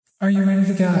Are you ready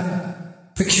to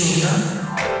get peculiar?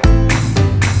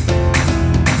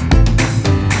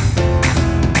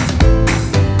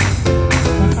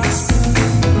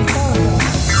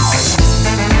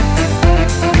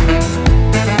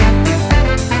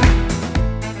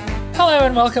 Hello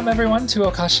and welcome everyone to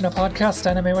Okashina Podcast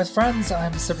Anime with Friends.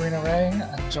 I'm Sabrina Ray,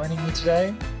 and joining me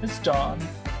today is Dawn.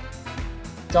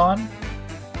 Dawn,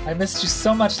 I missed you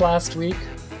so much last week.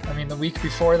 I mean, the week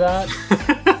before that.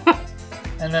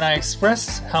 And then I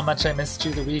expressed how much I missed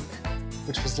you the week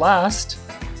which was last.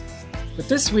 But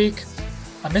this week,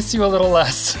 I miss you a little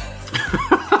less.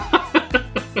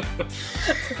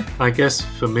 I guess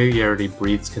familiarity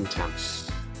breeds contempt.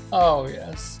 Oh,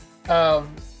 yes.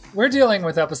 We're dealing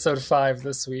with episode 5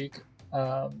 this week.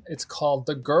 It's called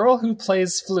The Girl Who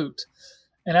Plays Flute.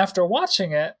 And after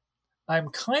watching it, I'm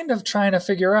kind of trying to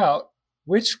figure out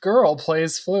which girl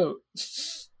plays flute.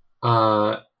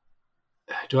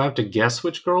 Do I have to guess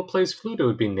which girl plays flute? It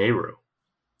would be Nehru.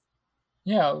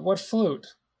 Yeah, what flute?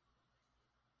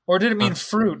 Or did it mean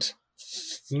fruit?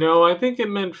 No, I think it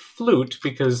meant flute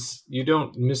because you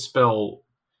don't misspell.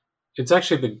 It's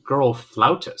actually the girl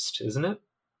flautist, isn't it?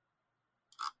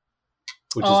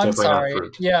 Which is I'm definitely sorry. not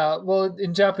fruit. Yeah, well,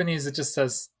 in Japanese, it just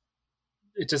says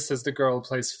the girl who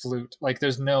plays flute. Like,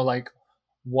 there's no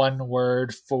one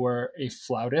word for a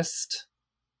flautist.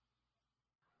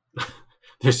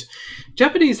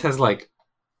 Japanese has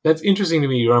that's interesting to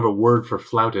me. You don't have a word for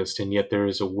flautist, and yet there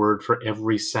is a word for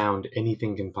every sound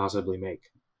anything can possibly make.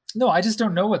 No, I just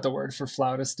don't know what the word for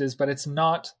flautist is, but it's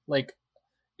not like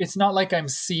I'm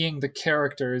seeing the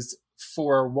characters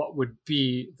for what would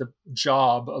be the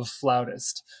job of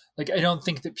flautist. Like, I don't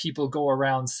think that people go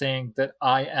around saying that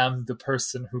I am the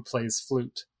person who plays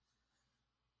flute.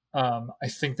 I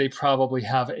think they probably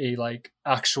have a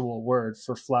actual word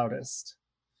for flautist.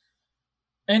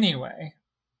 Anyway,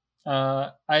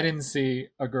 I didn't see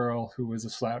a girl who was a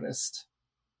flautist.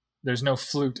 There's no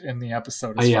flute in the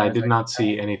episode. I did not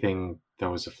see anything that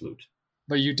was a flute.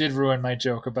 But you did ruin my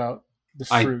joke about the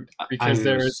fruit, because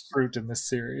there is fruit in this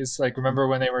series. Remember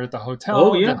when they were at the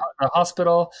hotel, the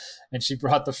hospital, and she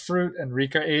brought the fruit and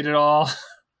Rika ate it all?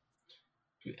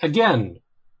 Again,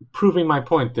 proving my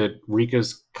point that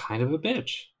Rika's kind of a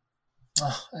bitch.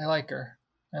 Oh, I like her.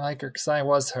 Because I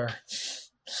was her.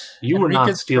 You were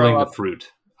not stealing the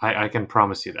fruit. I can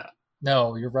promise you that.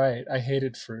 No, you're right. I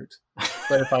hated fruit.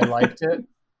 But if I liked it,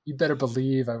 you better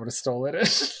believe I would have stolen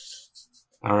it.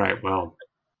 All right, well.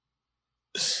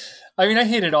 I mean, I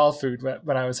hated all food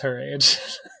when I was her age.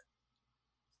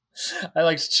 I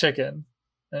liked chicken.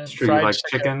 It's true, you liked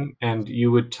chicken, and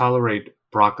you would tolerate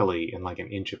broccoli in an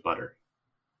inch of butter.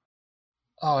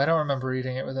 Oh, I don't remember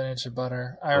eating it with an inch of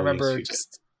butter. I remember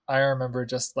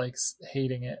just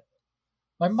hating it.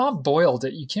 My mom boiled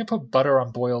it. You can't put butter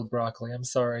on boiled broccoli. I'm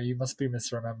sorry. You must be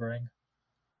misremembering.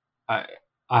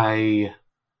 I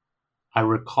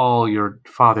recall your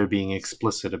father being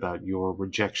explicit about your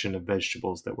rejection of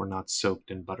vegetables that were not soaked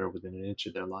in butter within an inch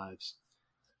of their lives.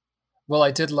 Well,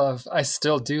 I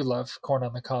still do love corn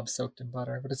on the cob soaked in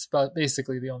butter, but it's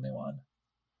basically the only one.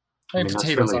 I mean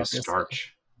potatoes, really obviously,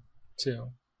 starch too.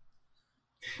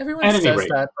 Everyone says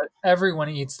that, but everyone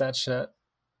eats that shit.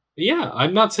 Yeah,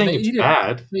 I'm not saying it's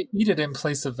bad. They eat it in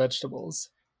place of vegetables.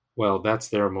 Well, that's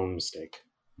their own mistake.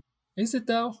 Is it,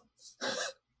 though?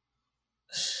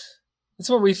 That's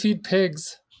what we feed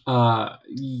pigs.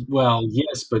 Well,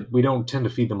 yes, but we don't tend to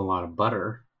feed them a lot of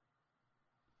butter.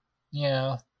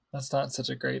 Yeah, that's not such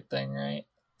a great thing, right?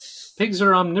 Pigs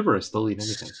are omnivorous. They'll eat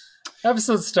anything.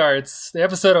 Episode starts. The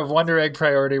episode of Wonder Egg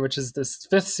Priority, which is this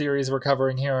 5th series we're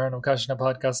covering here on Okashina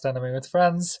Podcast Anime with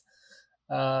Friends.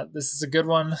 This is a good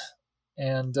one.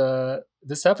 And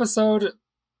this episode,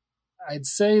 I'd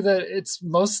say that it's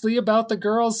mostly about the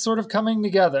girls sort of coming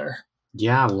together.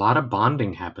 Yeah, a lot of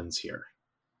bonding happens here.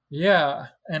 Yeah,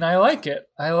 and I like it.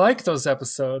 I like those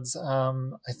episodes.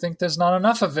 I think there's not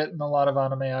enough of it in a lot of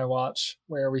anime I watch,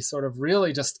 where we sort of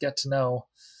really just get to know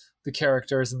the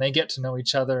characters and they get to know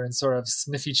each other and sort of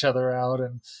sniff each other out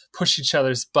and push each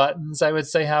other's buttons. I would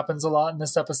say happens a lot in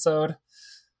this episode,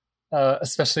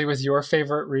 especially with your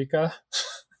favorite Rika.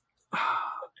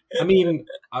 I mean,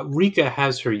 Rika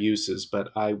has her uses, but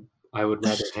I would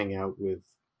rather hang out with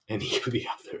any of the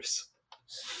others.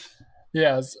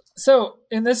 Yes. So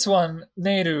in this one,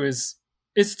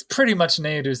 it's pretty much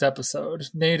Nehru's episode.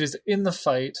 Nehru's in the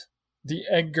fight. The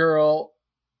egg girl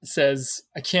says,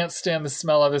 I can't stand the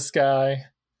smell of this guy.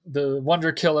 The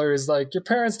wonder killer is like, your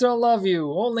parents don't love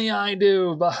you. Only I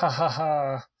do. Bah ha ha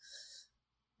ha.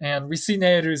 And we see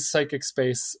Nehru's psychic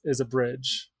space is a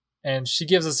bridge. And she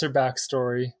gives us her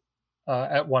backstory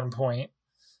at one point.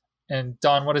 And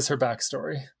Dawn, what is her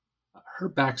backstory? her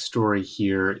backstory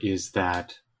here is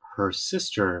that her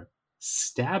sister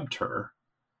stabbed her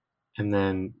and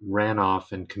then ran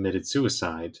off and committed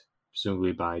suicide,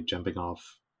 presumably by jumping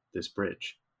off this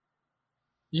bridge.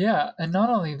 Yeah, and not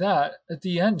only that, at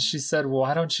the end she said, "Well,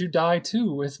 why don't you die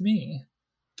too with me?"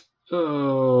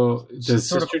 Oh, She the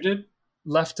sort of sister did?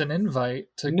 left an invite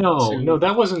to No,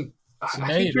 that wasn't. to I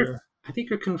think Nehru.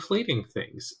 you're conflating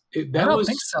things. I don't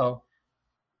think so.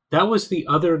 That was the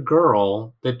other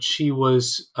girl that she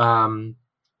was.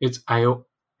 It's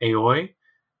Aoi.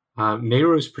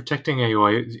 Nehru is protecting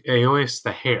Aoi. Aoi is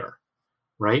the hair,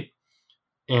 right?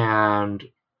 And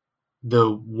the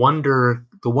wonder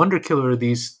killer are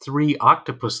these three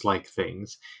octopus-like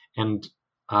things, and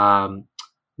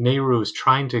Nehru is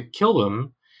trying to kill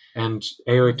them. And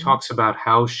Aoi talks about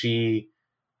how she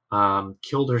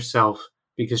killed herself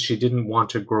because she didn't want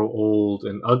to grow old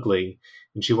and ugly,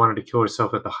 and she wanted to kill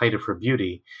herself at the height of her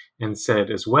beauty, and said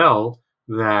as well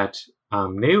that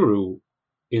Nehru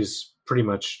is pretty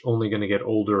much only going to get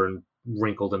older and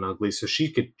wrinkled and ugly, so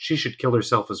she should kill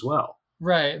herself as well.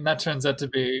 Right, and that turns out to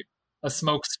be a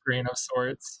smokescreen of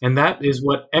sorts. And that is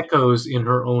what echoes in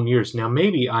her own ears. Now,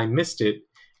 maybe I missed it,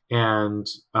 and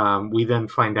we then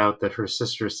find out that her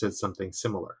sister said something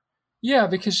similar. Yeah,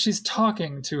 because she's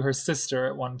talking to her sister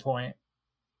at one point,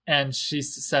 and she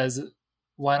says,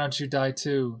 "Why don't you die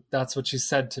too? That's what you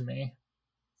said to me."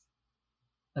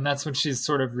 And that's when she's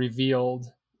sort of revealed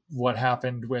what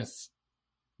happened with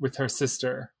her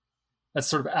sister. That's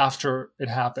sort of after it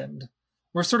happened.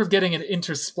 We're sort of getting it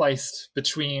interspliced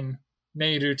between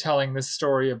Nehru telling this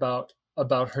story about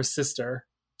her sister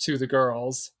to the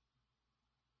girls,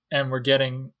 and we're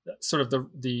getting sort of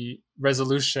the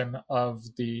resolution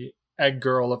of the egg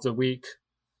girl of the week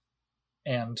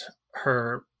and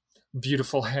her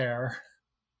beautiful hair.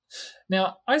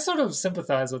 Now, I sort of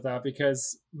sympathize with that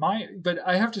because but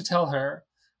I have to tell her,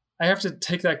 I have to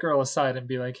take that girl aside and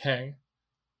be like, "Hey,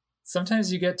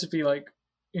 sometimes you get to be like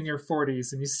in your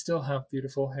 40s and you still have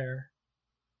beautiful hair."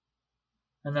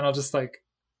 And then I'll just like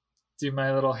do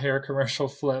my little hair commercial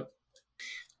flip.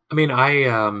 I mean,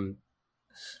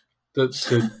 the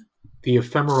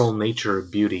ephemeral nature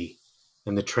of beauty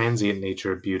and the transient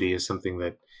nature of beauty is something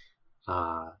that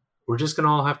we're just going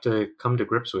to all have to come to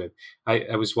grips with.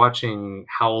 I was watching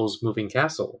Howl's Moving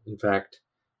Castle. In fact,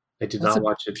 I did not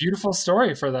watch it. Beautiful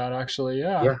story for that, actually.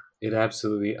 Yeah. Yeah, it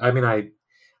absolutely. I mean, I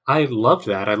loved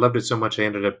that. I loved it so much I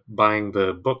ended up buying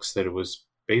the books that it was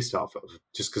based off of,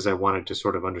 just because I wanted to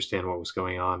sort of understand what was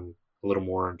going on a little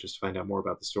more and just find out more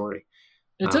about the story.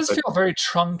 It does feel very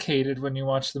truncated when you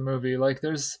watch the movie. Like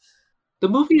the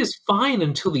movie is fine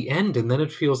until the end, and then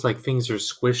it feels like things are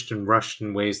squished and rushed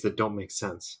in ways that don't make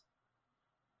sense.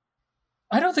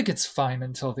 I don't think it's fine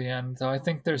until the end, though. I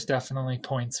think there's definitely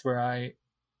points where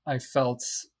I felt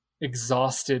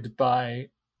exhausted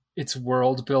by its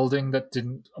world building that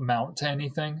didn't amount to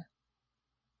anything.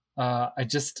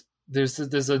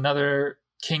 There's another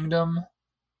kingdom,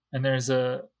 and there's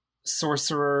a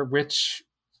sorcerer witch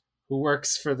who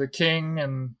works for the king,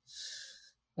 and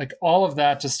like all of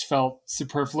that just felt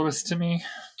superfluous to me.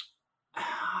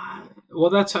 Well,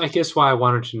 that's, I guess, why I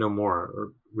wanted to know more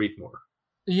or read more.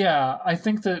 Yeah, I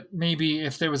think that maybe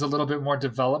if there was a little bit more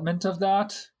development of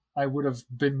that, I would have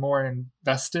been more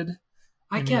invested.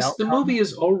 I guess the movie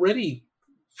is already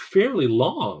fairly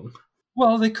long.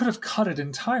 Well, they could have cut it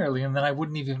entirely, and then I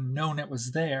wouldn't even have known it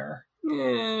was there.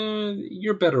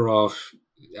 You're better off.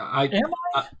 Am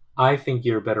I? I think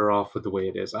you're better off with the way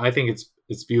it is. I think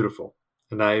it's beautiful,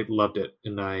 and I loved it.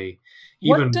 And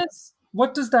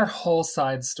what does that whole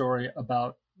side story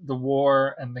about the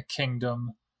war and the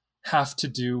kingdom have to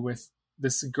do with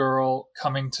this girl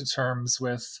coming to terms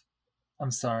with?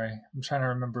 I'm sorry, I'm trying to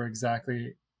remember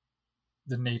exactly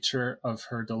the nature of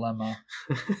her dilemma.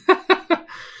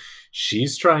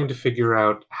 She's trying to figure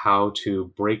out how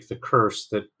to break the curse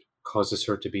that causes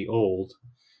her to be old,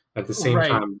 at the same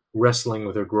time wrestling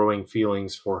with her growing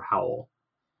feelings for Howl.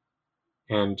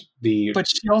 But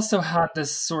she also had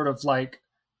this sort of like,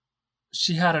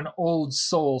 she had an old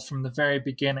soul from the very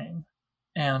beginning,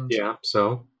 and yeah,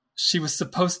 so she was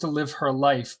supposed to live her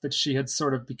life, but she had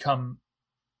sort of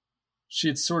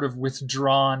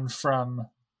withdrawn from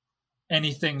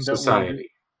anything that society.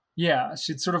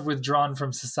 She'd sort of withdrawn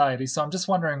from society. So I'm just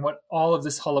wondering what all of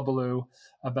this hullabaloo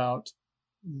about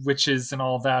witches and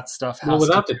all that stuff has. Well,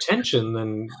 without the tension,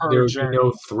 then there would be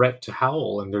no threat to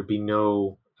Howl, and there'd be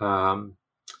no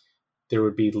there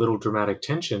would be little dramatic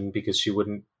tension because she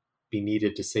wouldn't be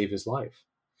needed to save his life.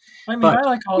 I mean, But I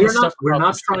like all the stuff we're about the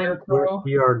not trying Scarecrow.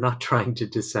 we are not trying to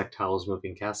dissect Howl's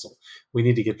Moving Castle. We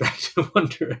need to get back to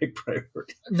Wonder Egg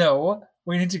priority. No,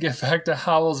 we need to get back to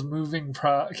Howl's moving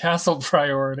castle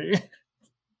priority.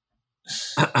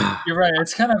 You're right.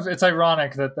 It's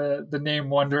ironic that the name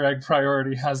Wonder Egg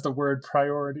Priority has the word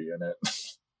priority in it.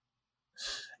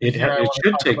 It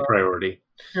should take priority.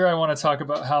 Here I want to talk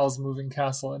about Howl's Moving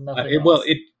Castle and nothing else. Well,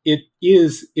 it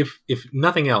is, if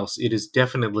nothing else, it is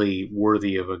definitely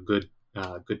worthy of a good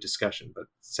discussion. But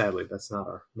sadly, that's not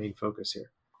our main focus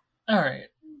here. All right.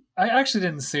 I actually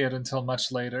didn't see it until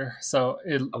much later, so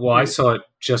I saw it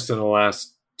just in the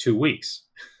last 2 weeks.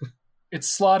 It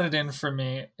slotted in for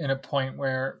me in a point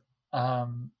where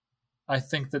I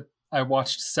think that I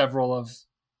watched several of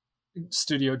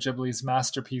Studio Ghibli's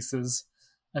masterpieces,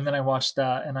 and then I watched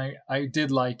that, and I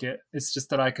did like it. It's just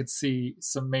that I could see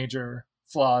some major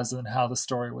flaws in how the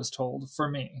story was told for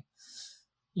me.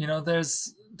 You know, they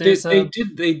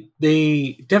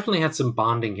definitely had some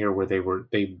bonding here where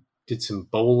they did some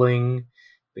bowling,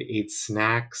 they ate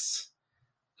snacks.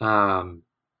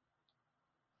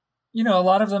 You know, a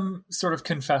lot of them sort of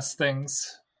confess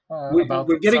things about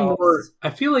we're getting themselves. more. I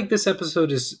feel like this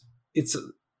episode it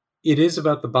is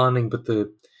about the bonding, but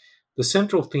the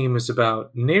central theme is about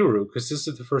Nehru, because this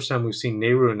is the first time we've seen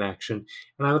Nehru in action.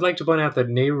 And I would like to point out that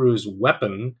Nehru's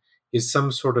weapon is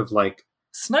some sort of like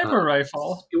sniper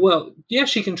rifle. Well, yeah,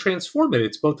 she can transform it.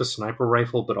 It's both a sniper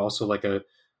rifle, but also like a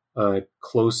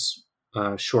close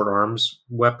short arms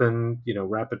weapon. You know,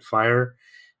 rapid fire.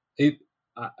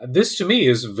 This to me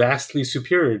is vastly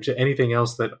superior to anything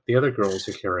else that the other girls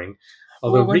are carrying.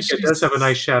 Although Rika does have a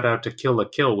nice shout out to Kill la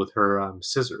Kill with her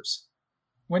scissors.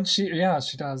 She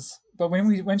does. But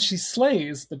when she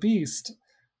slays the beast,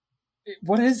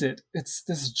 what is it? It's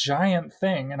this giant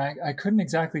thing, and I couldn't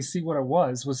exactly see what it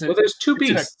was. Was it? Well, there's two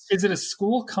beasts. Is it a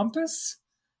school compass?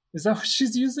 Is that what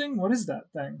she's using? What is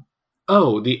that thing?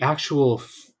 Oh, the actual.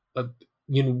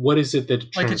 What is it that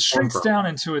it shrinks down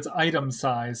into its item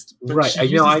sized? Right. I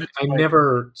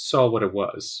never saw what it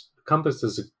was. Compass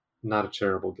is not a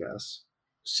terrible guess.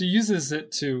 She uses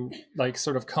it to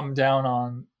sort of come down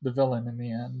on the villain in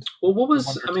the end. Well, what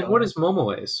is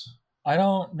Momoe's? I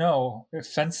don't know.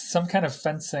 Some kind of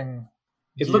fencing.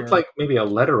 It looked like maybe a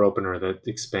letter opener that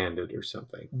expanded or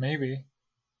something. Maybe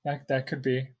that could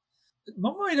be.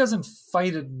 Momoe doesn't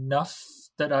fight enough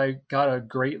that I got a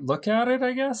great look at it,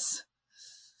 I guess.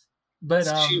 But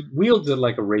she wields it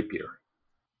like a rapier.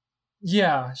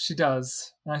 Yeah, she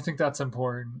does. And I think that's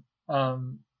important.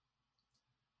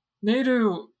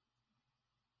 Nehru,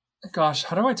 gosh,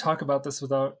 how do I talk about this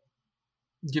without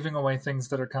giving away things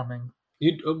that are coming?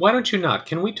 Why don't you not?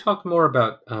 Can we talk more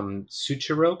about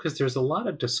Suchiro? Because there's a lot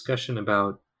of discussion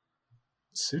about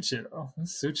Suchiro.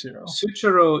 What's Suchiro?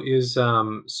 Suchiro is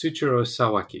Suchiro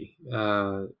Sawaki,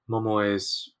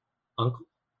 Momoe's uncle.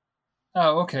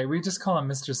 Oh, okay. We just call him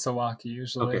Mr. Sawaki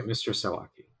usually. Okay, Mr.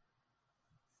 Sawaki.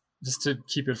 Just to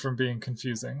keep it from being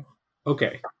confusing.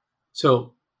 Okay.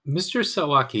 So, Mr.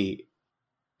 Sawaki,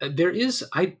 there is...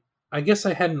 I guess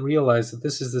I hadn't realized that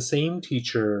this is the same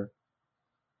teacher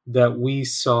that we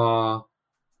saw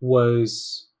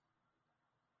was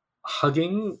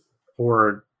hugging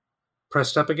or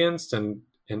pressed up against, and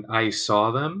I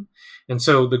saw them. And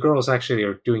so the girls actually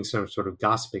are doing some sort of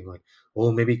gossiping, like,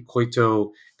 oh, maybe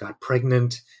Koito got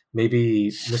pregnant.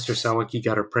 Maybe Mr. Sawaki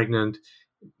got her pregnant.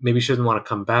 Maybe she doesn't want to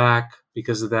come back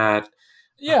because of that.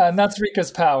 Yeah, and that's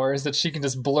Rika's power, is that she can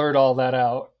just blurt all that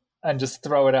out and just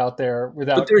throw it out there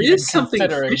without. But there is something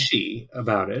fishy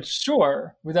about it.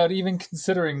 Sure, without even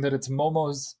considering that it's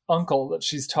Momo's uncle that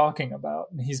she's talking about,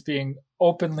 and he's being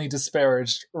openly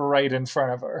disparaged right in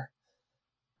front of her.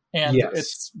 And yes,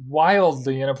 it's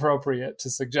wildly inappropriate to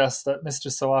suggest that Mr.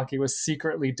 Sawaki was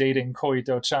secretly dating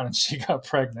Koito-chan and she got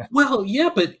pregnant. Well, yeah,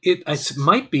 but it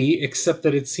might be, except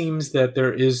that it seems that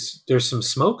there's some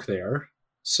smoke there.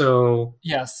 So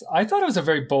yes, I thought it was a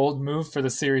very bold move for the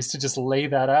series to just lay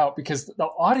that out, because the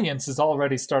audience is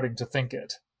already starting to think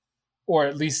it, or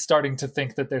at least starting to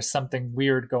think that there's something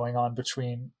weird going on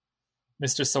between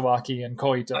Mr. Sawaki and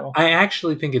Koito. I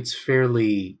actually think it's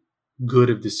fairly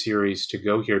good of the series to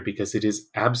go here, because it is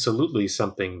absolutely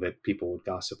something that people would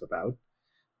gossip about,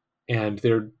 and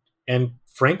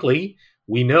frankly,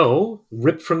 we know,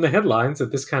 ripped from the headlines,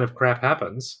 that this kind of crap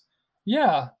happens.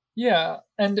 Yeah,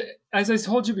 and as I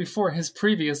told you before, his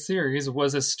previous series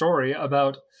was a story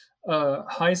about a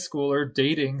high schooler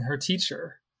dating her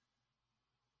teacher,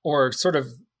 or sort of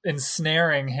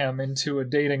ensnaring him into a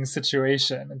dating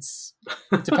situation.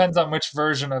 It depends on which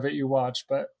version of it you watch,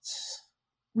 but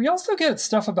we also get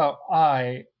stuff about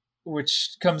Ai,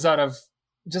 which comes out of,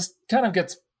 just kind of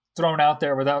gets thrown out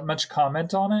there without much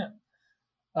comment on it.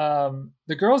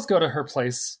 The girls go to her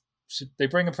place. They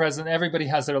bring a present. Everybody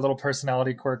has their little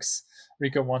personality quirks.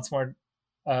 Rika wants more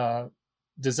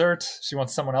dessert. She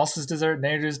wants someone else's dessert,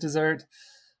 Nehru's dessert.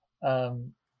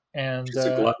 And She's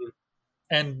a glutton.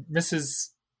 And Mrs.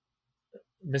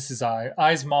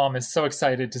 I's mom is so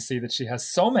excited to see that she has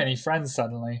so many friends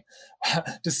suddenly,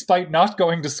 despite not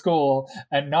going to school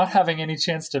and not having any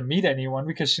chance to meet anyone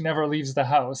because she never leaves the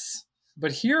house.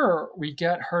 But here we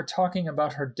get her talking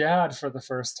about her dad for the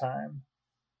first time.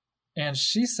 And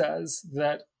she says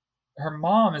that her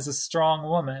mom is a strong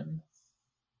woman.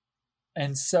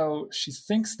 And so she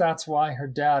thinks that's why her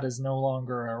dad is no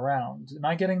longer around. Am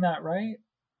I getting that right?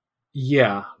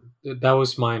 Yeah, that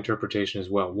was my interpretation as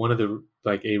well. One of the,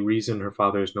 like, a reason her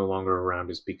father is no longer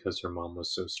around is because her mom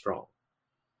was so strong.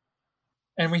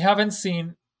 And we haven't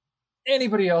seen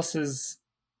anybody else's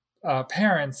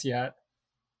parents yet.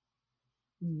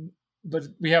 But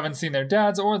we haven't seen their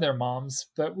dads or their moms,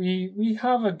 but we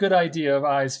have a good idea of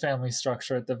Ai's family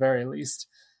structure at the very least.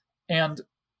 And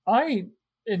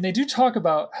they do talk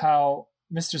about how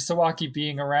Mr. Sawaki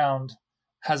being around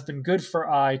has been good for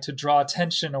Ai to draw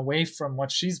attention away from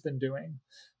what she's been doing,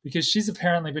 because she's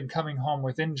apparently been coming home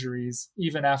with injuries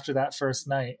even after that first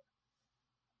night,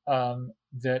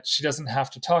 that she doesn't have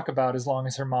to talk about as long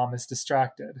as her mom is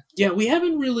distracted. Yeah, we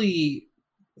haven't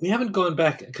gone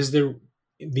back, because the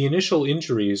initial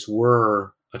injuries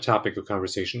were a topic of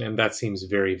conversation, and that seems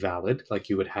very valid. Like,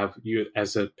 you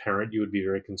as a parent, you would be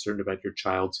very concerned about your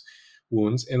child's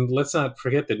wounds. And let's not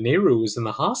forget that Nehru was in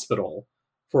the hospital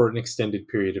for an extended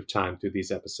period of time through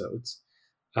these episodes.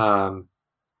 And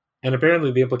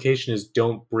apparently the implication is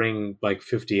don't bring like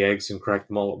 50 eggs and crack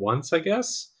them all at once, I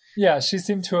guess. Yeah, she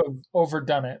seemed to have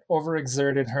overdone it,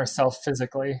 overexerted herself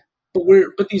physically.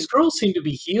 But these girls seem to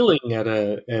be healing at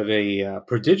a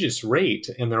prodigious rate,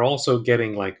 and they're also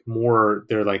getting like more.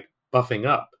 They're like buffing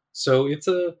up, so it's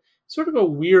a sort of a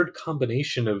weird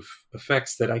combination of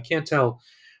effects that I can't tell.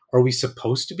 Are we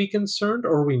supposed to be concerned,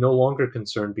 or are we no longer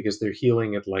concerned because they're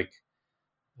healing at like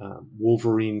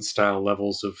Wolverine style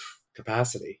levels of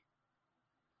capacity?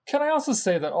 Can I also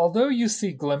say that although you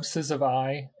see glimpses of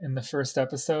Ai in the first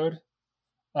episode,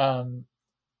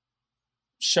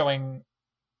 showing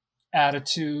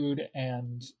attitude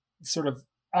and sort of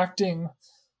acting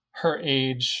her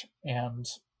age and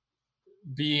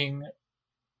being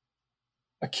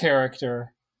a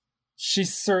character,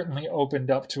 she's certainly opened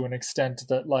up to an extent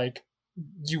that like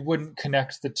you wouldn't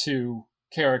connect the two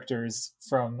characters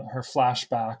from her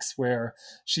flashbacks, where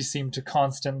she seemed to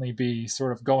constantly be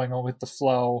sort of going with the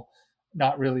flow,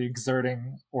 not really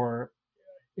exerting or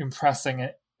impressing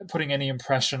it, putting any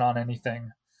impression on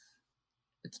anything,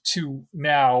 to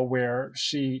now where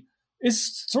she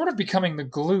is sort of becoming the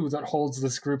glue that holds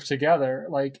this group together.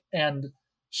 Like, and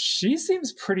she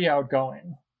seems pretty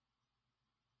outgoing.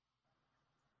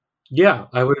 Yeah,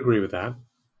 I would agree with that.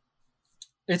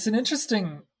 It's an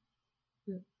interesting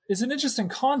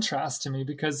contrast to me,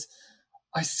 because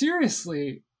I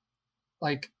seriously,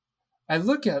 like, I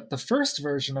look at the first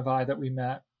version of Ai that we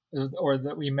met,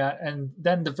 and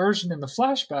then the version in the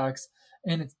flashbacks,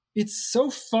 and it's so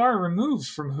far removed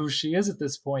from who she is at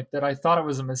this point that I thought it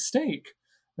was a mistake,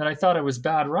 that I thought it was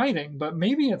bad writing, but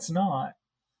maybe it's not.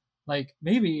 Like,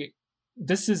 maybe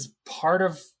this is part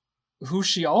of who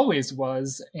she always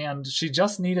was, and she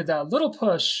just needed that little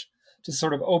push to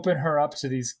sort of open her up to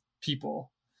these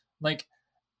people. Like,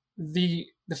 the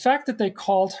fact that they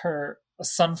called her a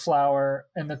sunflower,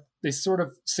 and that they sort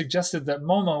of suggested that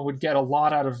Momo would get a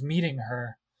lot out of meeting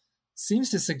her,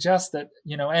 seems to suggest that,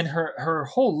 you know, and her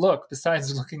whole look,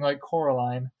 besides looking like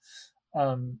Coraline,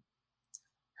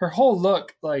 her whole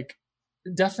look, like,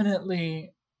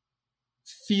 definitely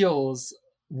feels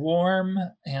warm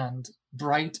and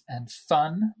bright and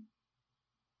fun.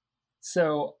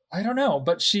 So I don't know,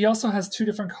 but she also has two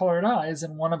different colored eyes,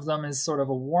 and one of them is sort of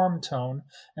a warm tone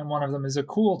and one of them is a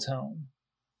cool tone.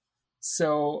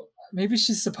 So maybe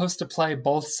she's supposed to play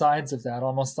both sides of that,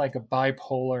 almost like a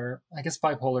bipolar. I guess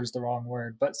bipolar is the wrong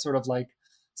word, but sort of like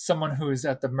someone who is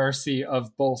at the mercy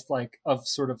of both, like, of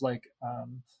sort of like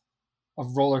a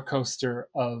roller coaster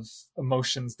of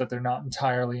emotions that they're not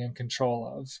entirely in control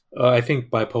of. I think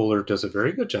bipolar does a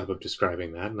very good job of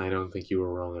describing that, and I don't think you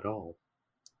were wrong at all.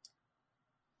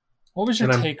 What was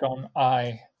your take on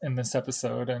Ai in this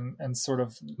episode, and sort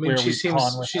of where we've gone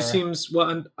with her? She seems, well,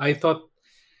 and I thought,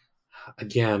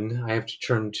 again, I have to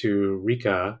turn to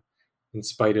Rika, in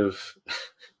spite of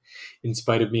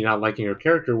me not liking her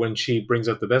character, when she brings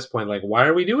up the best point, like, why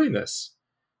are we doing this?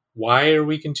 Why are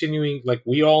we continuing? Like,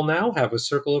 we all now have a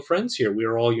circle of friends here. We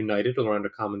are all united around a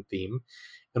common theme.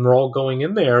 and we're all going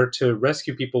in there to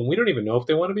rescue people. And we don't even know if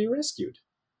they want to be rescued.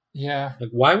 Yeah.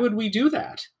 Like, why would we do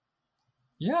that?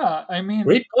 Yeah. I mean,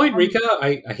 Great point, Rika.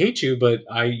 I hate you, but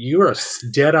you are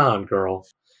dead on, girl.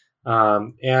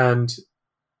 And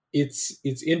it's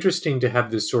interesting to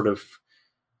have this sort of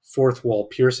fourth wall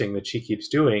piercing that she keeps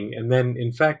doing, and then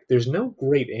in fact there's no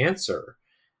great answer.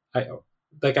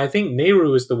 I think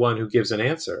Nehru is the one who gives an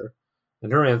answer,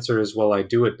 and her answer is, well, I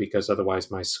do it because otherwise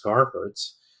my scar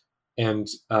hurts. And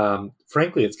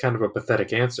frankly, it's kind of a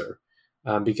pathetic answer,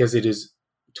 because it is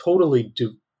totally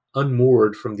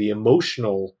unmoored from the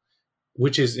emotional,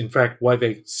 which is in fact why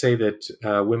they say that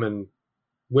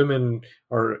women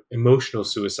are emotional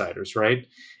suiciders, right?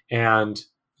 And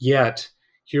yet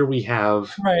here we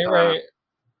have right.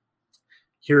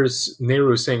 Here's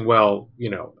Nehru saying, well,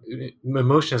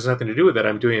 emotion has nothing to do with it.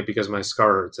 I'm doing it because my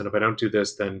scar hurts. And if I don't do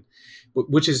this, then,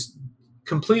 which is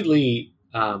completely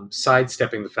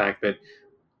sidestepping the fact that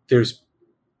there's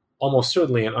almost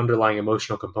certainly an underlying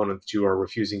emotional component that you are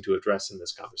refusing to address in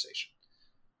this conversation.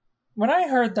 When I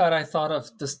heard that, I thought of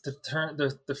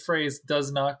the phrase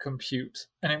 "does not compute,"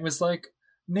 and it was like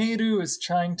Nehru is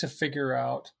trying to figure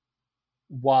out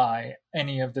why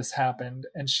any of this happened,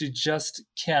 and she just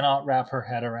cannot wrap her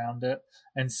head around it,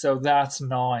 and so that's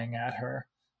gnawing at her,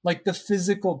 like the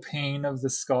physical pain of the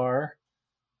scar,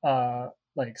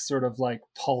 like sort of like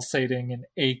pulsating and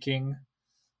aching,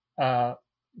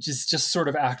 just sort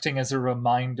of acting as a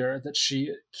reminder that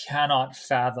she cannot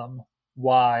fathom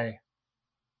why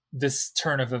this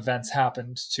turn of events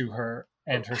happened to her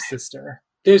and her sister.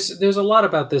 There's a lot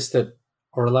about this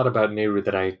or a lot about Nehru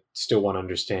that I still want to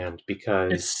understand,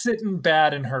 because it's sitting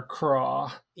bad in her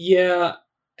craw. Yeah,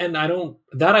 and I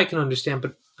can understand,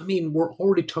 but I mean, we're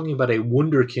already talking about a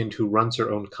wunderkind who runs her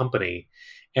own company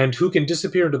and who can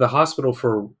disappear into the hospital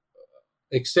for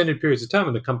extended periods of time,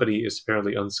 and the company is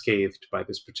apparently unscathed by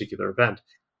this particular event.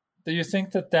 Do you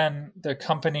think that then the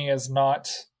company is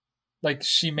not, like,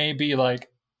 she may be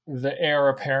like the heir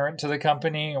apparent to the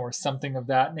company or something of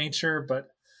that nature, but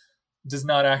does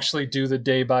not actually do the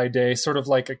day by day, sort of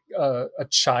like a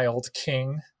child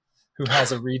king who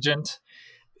has a regent?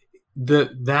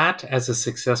 That as a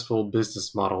successful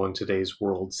business model in today's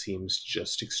world seems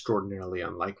just extraordinarily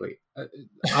unlikely.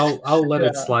 I'll let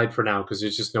it slide for now, because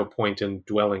there's just no point in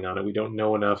dwelling on it. We don't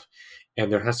know enough,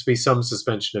 and there has to be some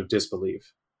suspension of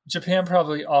disbelief. Japan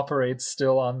probably operates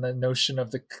still on the notion of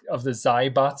the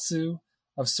zaibatsu,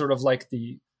 of sort of like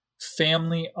the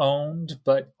family owned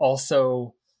but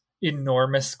also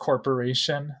enormous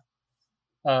corporation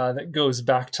that goes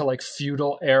back to like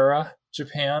feudal era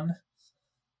Japan.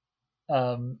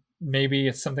 Maybe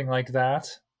it's something like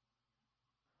that.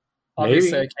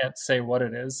 Obviously, I can't say what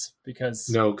it is because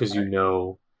because and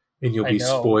you'll be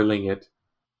spoiling it.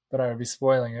 But I would be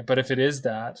spoiling it. But if it is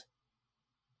that,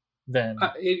 then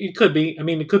it could be. I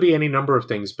mean, it could be any number of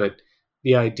things. But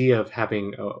the idea of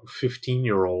having a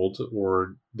 15-year-old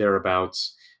or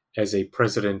thereabouts as a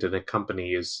president in a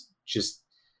company is just,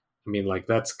 I mean, like,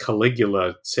 that's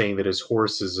Caligula saying that his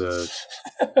horse is a,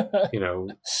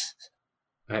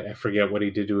 I forget what he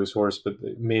did to his horse, but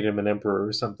it made him an emperor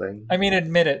or something. I mean,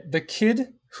 admit it. The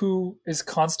kid who is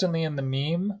constantly in the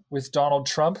meme with Donald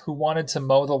Trump, who wanted to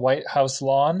mow the White House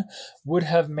lawn, would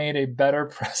have made a better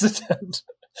president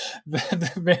than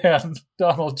the man,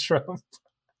 Donald Trump.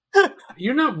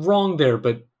 You're not wrong there,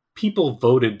 but people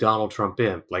voted Donald Trump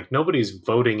in. Like, nobody's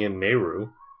voting in Nehru.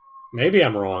 Maybe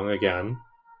I'm wrong again.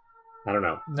 I don't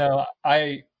know. No,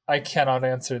 I cannot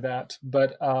answer that.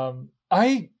 But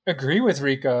I agree with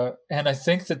Rika, and I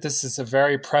think that this is a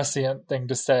very prescient thing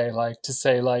to say,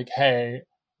 hey,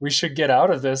 we should get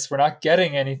out of this. We're not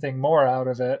getting anything more out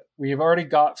of it. We've already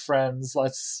got friends.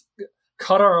 Let's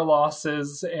cut our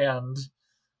losses and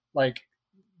like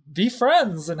be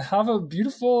friends and have a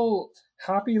beautiful,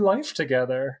 happy life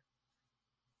together.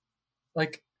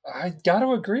 Like, I got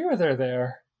to agree with her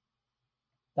there.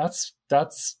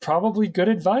 That's probably good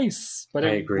advice, but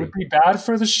it would be bad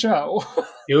for the show.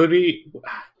 It would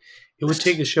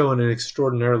take the show in an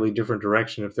extraordinarily different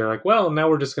direction if they're like, well, now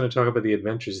we're just going to talk about the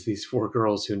adventures of these 4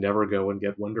 girls who never go and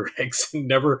get Wonder Eggs and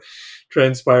never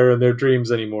transpire in their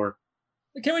dreams anymore.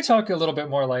 Can we talk a little bit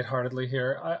more lightheartedly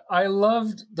here? I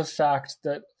loved the fact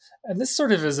that, and this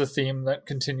sort of is a theme that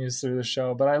continues through the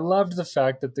show, but I loved the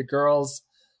fact that the girls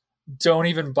don't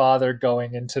even bother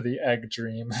going into the egg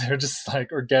dream. They're just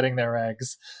like, or getting their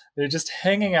eggs. They're just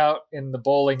hanging out in the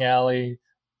bowling alley.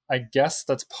 I guess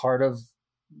that's part of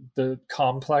the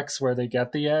complex where they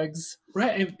get the eggs.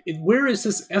 Right. And where is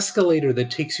this escalator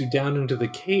that takes you down into the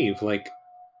cave? Like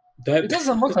that. It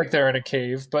doesn't look like they're in a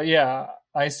cave, but yeah,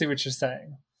 I see what you're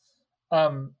saying.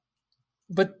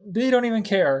 but they don't even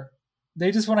care.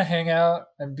 They just want to hang out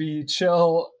and be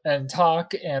chill and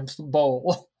talk and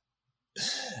bowl.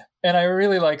 And I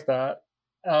really like that.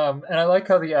 And I like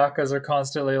how the Akkas are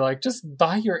constantly like, just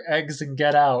buy your eggs and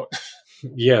get out.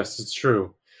 Yes, it's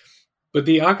true. But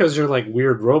the Akkas are like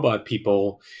weird robot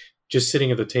people just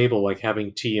sitting at the table, like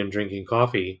having tea and drinking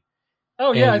coffee.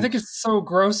 Oh yeah, I And think it's so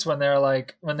gross when they're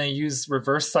like when they use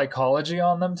reverse psychology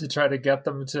on them to try to get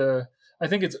them to. I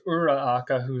think it's Ura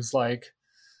Akka who's like,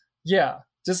 yeah,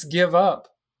 just give up,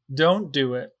 don't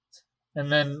do it,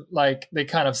 and then like they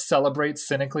kind of celebrate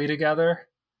cynically together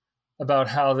about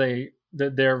how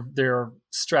their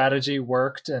strategy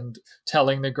worked and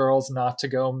telling the girls not to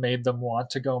go made them want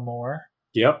to go more.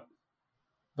 yep.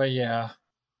 But yeah,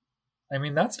 I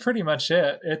mean that's pretty much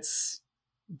it. It's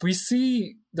we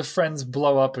see the friends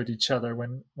blow up at each other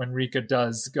when Rika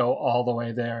does go all the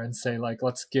way there and say like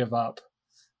let's give up,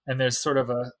 and there's sort of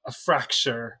a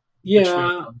fracture between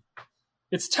Yeah. them.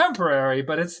 It's temporary,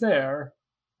 but it's there,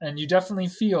 and you definitely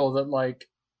feel that like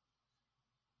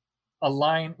a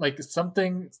line like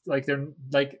something like they're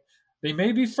like they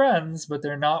may be friends, but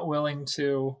they're not all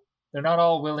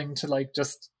willing to like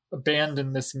just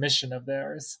abandon this mission of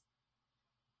theirs.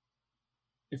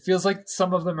 It feels like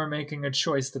some of them are making a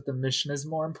choice that the mission is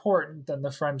more important than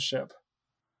the friendship.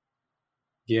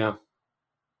 Yeah.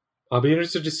 I'll be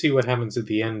interested to see what happens at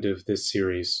the end of this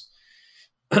series.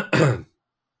 I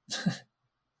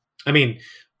mean,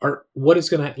 what is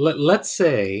going to let's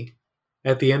say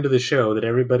at the end of the show that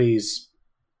everybody's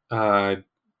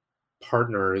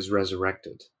partner is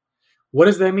resurrected. What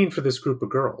does that mean for this group of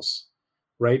girls?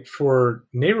 Right? For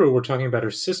Nehru, we're talking about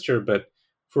her sister, but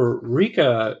for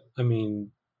Rika, I mean,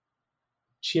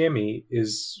 Chiemi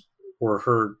is, or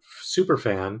her super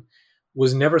fan,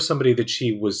 was never somebody that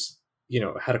she was,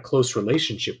 had a close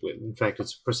relationship with. In fact,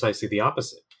 it's precisely the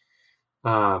opposite.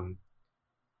 Um,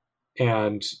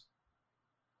 and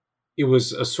it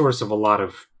was a source of a lot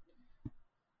of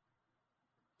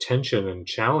tension and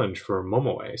challenge for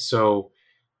Momoe. So,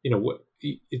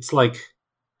 it's like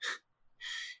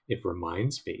it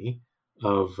reminds me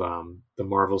of the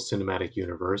Marvel Cinematic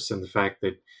Universe and the fact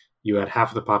that you had half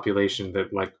of the population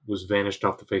that like was vanished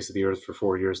off the face of the earth for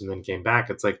 4 years and then came back.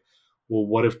 It's like, well,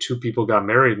 what if two people got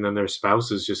married and then their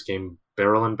spouses just came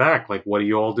barreling back? Like, what do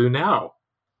you all do now?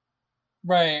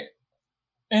 Right.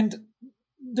 And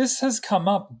this has come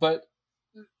up, but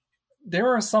there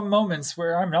are some moments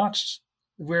where I'm not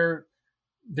where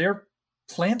they're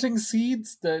planting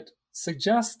seeds that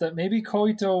suggest that maybe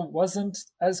Koito wasn't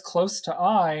as close to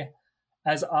Ai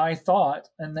as I thought,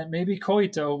 and that maybe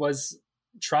Koito was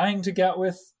trying to get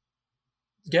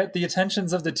the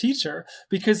attentions of the teacher,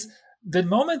 because the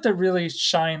moment that really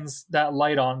shines that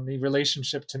light on the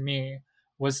relationship to me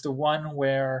was the one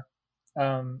where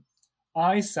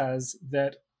Ai says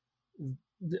that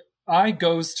Ai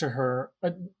goes to her.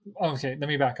 Okay, let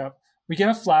me back up. We get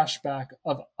a flashback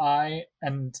of Ai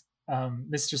and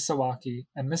Mr. Sawaki,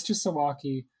 and Mr.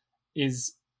 Sawaki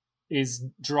is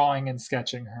drawing and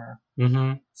sketching her.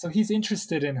 Mm-hmm. So he's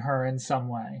interested in her in some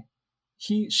way.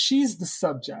 She's the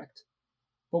subject.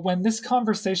 But when this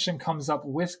conversation comes up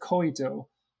with Koito,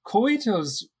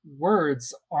 Koito's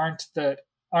words aren't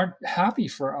happy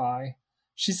for Ai.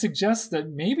 She suggests that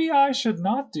maybe I should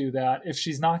not do that if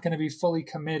she's not going to be fully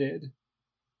committed.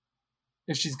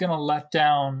 If she's going to let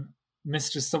down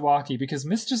Mr. Sawaki, because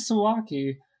Mr.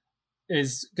 Sawaki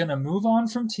is going to move on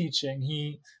from teaching.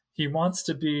 He wants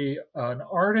to be an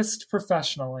artist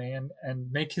professionally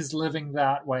and make his living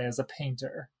that way as a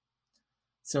painter.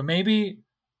 So maybe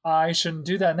I shouldn't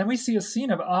do that. And then we see a scene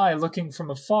of Ai looking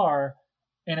from afar,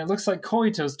 and it looks like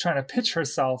Koito's trying to pitch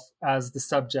herself as the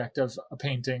subject of a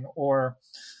painting, or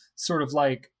sort of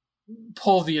like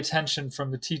pull the attention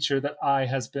from the teacher that Ai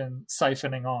has been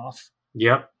siphoning off.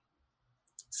 Yep.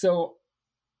 So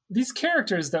these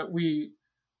characters that we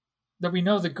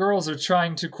know the girls are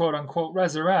trying to quote unquote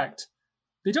resurrect,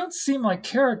 they don't seem like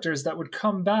characters that would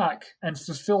come back and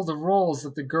fulfill the roles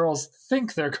that the girls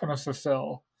think they're going to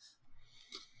fulfill.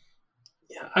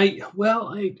 Yeah, I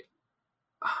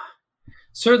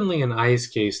certainly in Ai's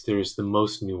case, there's the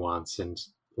most nuance and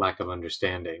lack of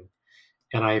understanding.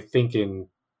 And I think in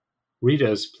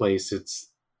Rita's place, it's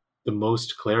the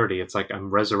most clarity. It's like, I'm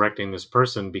resurrecting this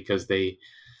person because they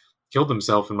killed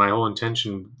themselves, and my whole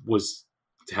intention was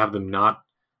to have them not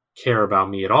care about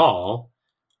me at all.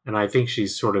 And I think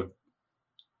she's sort of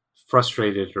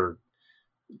frustrated or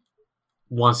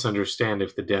wants to understand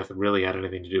if the death really had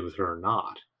anything to do with her or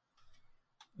not.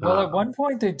 Well, at one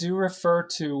point they do refer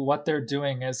to what they're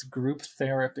doing as group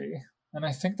therapy, and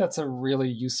I think that's a really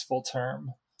useful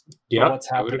term for what's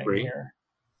happening here.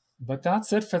 But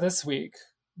that's it for this week.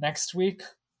 Next week,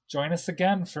 join us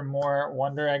again for more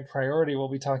Wonder Egg Priority. We'll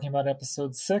be talking about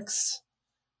episode 6.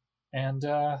 And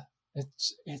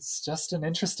it's just an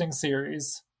interesting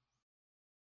series.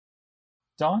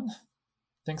 Don,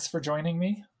 thanks for joining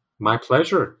me. My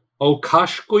pleasure.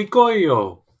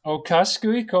 Okashkuikoyo.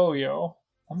 Okashkuikoyo.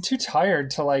 I'm too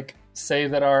tired to say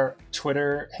that our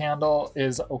Twitter handle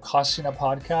is Okashina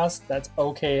Podcast. That's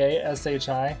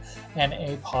OKASHINA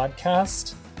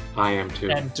podcast. I am too.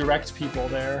 And direct people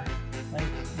there.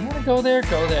 You want to go there?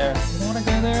 Go there. You don't want to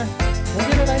go there? Go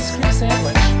get an ice cream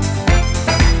sandwich.